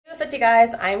What's up, you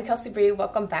guys? I'm Kelsey Bree.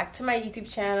 Welcome back to my YouTube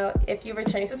channel. If you're a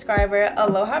returning subscriber,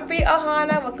 aloha Bree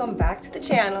ohana. Welcome back to the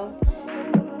channel.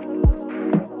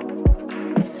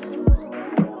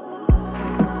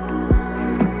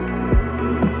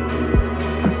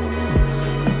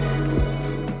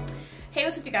 Hey,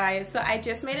 what's up, you guys? So I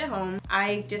just made it home.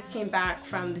 I just came back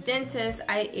from the dentist.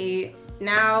 I ate.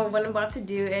 Now what I'm about to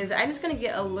do is I'm just gonna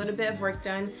get a little bit of work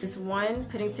done. Is one,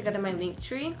 putting together my link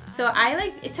tree. So I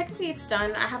like it, technically it's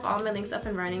done. I have all my links up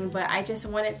and running, but I just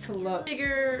want it to look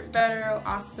bigger, better,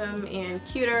 awesome, and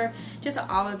cuter. Just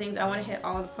all the things. I want to hit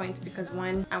all of the points because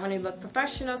one, I want to look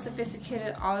professional,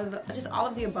 sophisticated, all of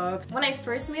the above. When I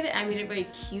first made it, I made it very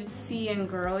cutesy and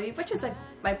girly, which is like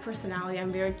my personality.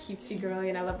 I'm very cutesy girly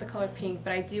and I love the color pink,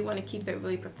 but I do want to keep it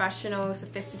really professional,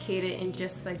 sophisticated, and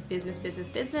just like business.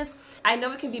 I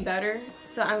know it can be better,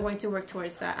 so I'm going to work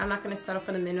towards that. I'm not going to settle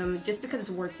for the minimum just because it's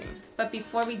working. But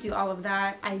before we do all of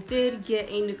that, I did get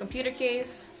a new computer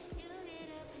case.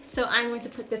 So I'm going to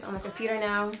put this on my computer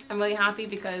now. I'm really happy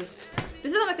because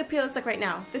this is what my computer looks like right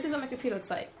now. This is what my computer looks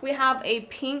like. We have a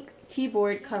pink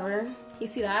keyboard cover. You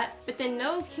see that? But then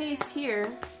no case here,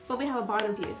 but we have a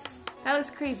bottom piece. That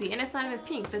looks crazy, and it's not even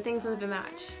pink. The things don't even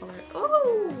match.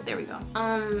 Oh, there we go.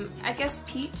 I guess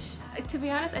peach. To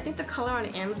be honest, I think the color on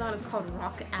Amazon is called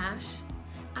Rock Ash.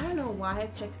 I don't know why I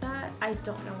picked that. I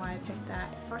don't know why I picked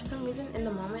that. For some reason, in the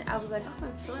moment, I was like, oh,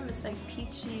 I'm feeling this like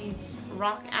peachy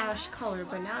rock ash color,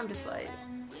 but now I'm just like,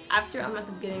 after a month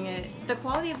of getting it, the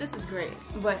quality of this is great,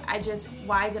 but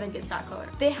why did I get that color?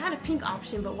 They had a pink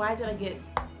option, but why did I get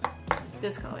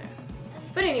this color?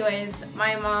 But anyways,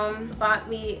 my mom bought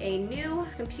me a new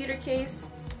computer case.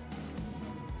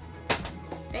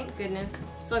 Thank goodness.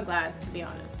 So glad, to be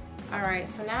honest. Alright,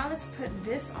 so now let's put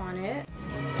this on it.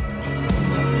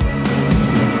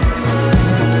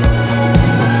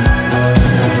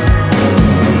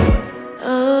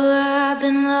 Oh, I've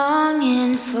been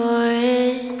longing for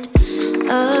it.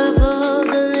 Of all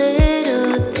the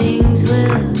little things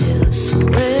we'll do,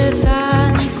 we're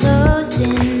finally close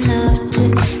enough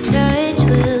to touch.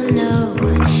 We'll know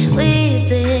what we've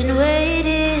been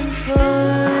waiting for.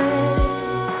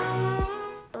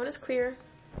 Oh, it's clear.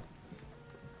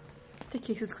 The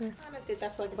case is clear. I did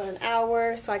that for like about an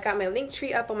hour, so I got my link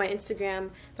tree up on my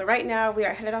Instagram. But right now we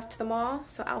are headed off to the mall,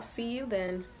 so I'll see you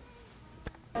then.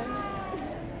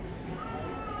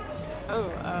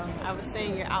 Oh, I was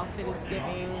saying your outfit is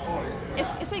giving.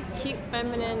 It's like cute,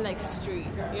 feminine, like street.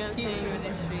 You know what I'm saying?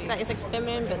 Feminine street. Like it's like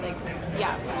feminine, but like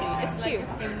yeah, street. It's cute.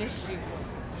 Like feminine street.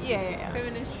 Yeah.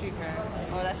 Feminine street girl.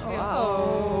 Oh, that should be.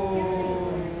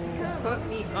 Oh. Put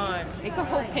me on. Make a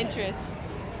whole Pinterest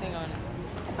thing on.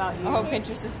 About you. A whole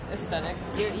Pinterest aesthetic.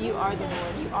 You are the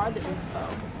Lord. You are the inspo.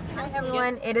 Hi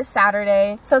everyone, it is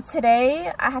Saturday. So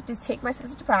today I have to take my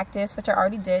sister to practice, which I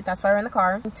already did. That's why we're in the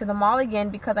car. To the mall again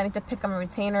because I need to pick up my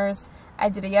retainers. I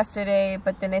did it yesterday,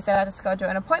 but then they said I had to schedule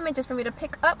an appointment just for me to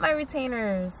pick up my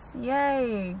retainers.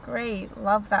 Yay, great.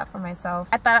 Love that for myself.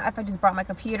 I thought if I just brought my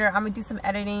computer, I'm gonna do some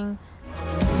editing.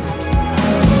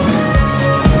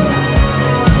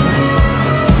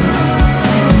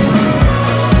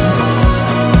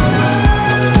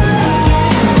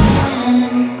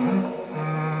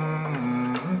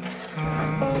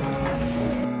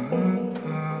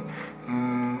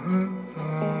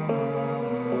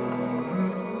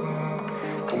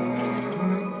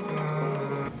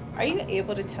 Are you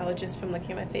able to tell just from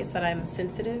looking at my face that I'm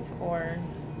sensitive, or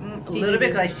a little bit?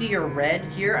 Because I see your red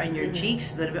here on your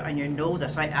cheeks, a little bit on your nose.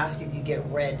 That's why I asked if you get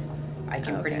red. I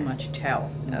can pretty much tell.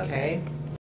 Okay.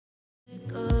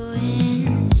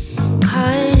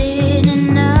 Caught in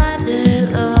another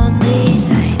lonely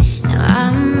night. Now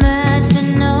I'm mad for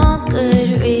no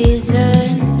good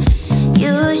reason.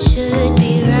 You should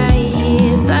be right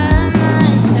here by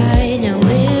my side. Now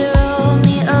we're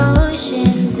only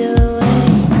oceans away.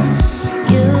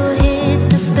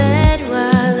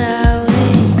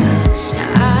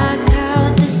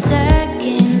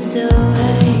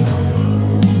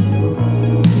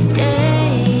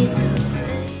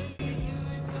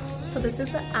 This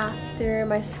is the after.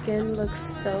 My skin looks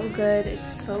so good.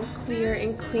 It's so clear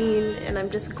and clean, and I'm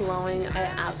just glowing. I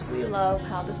absolutely love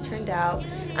how this turned out.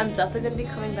 I'm definitely going to be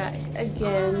coming back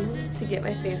again to get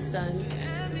my face done.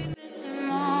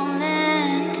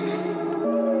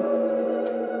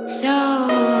 So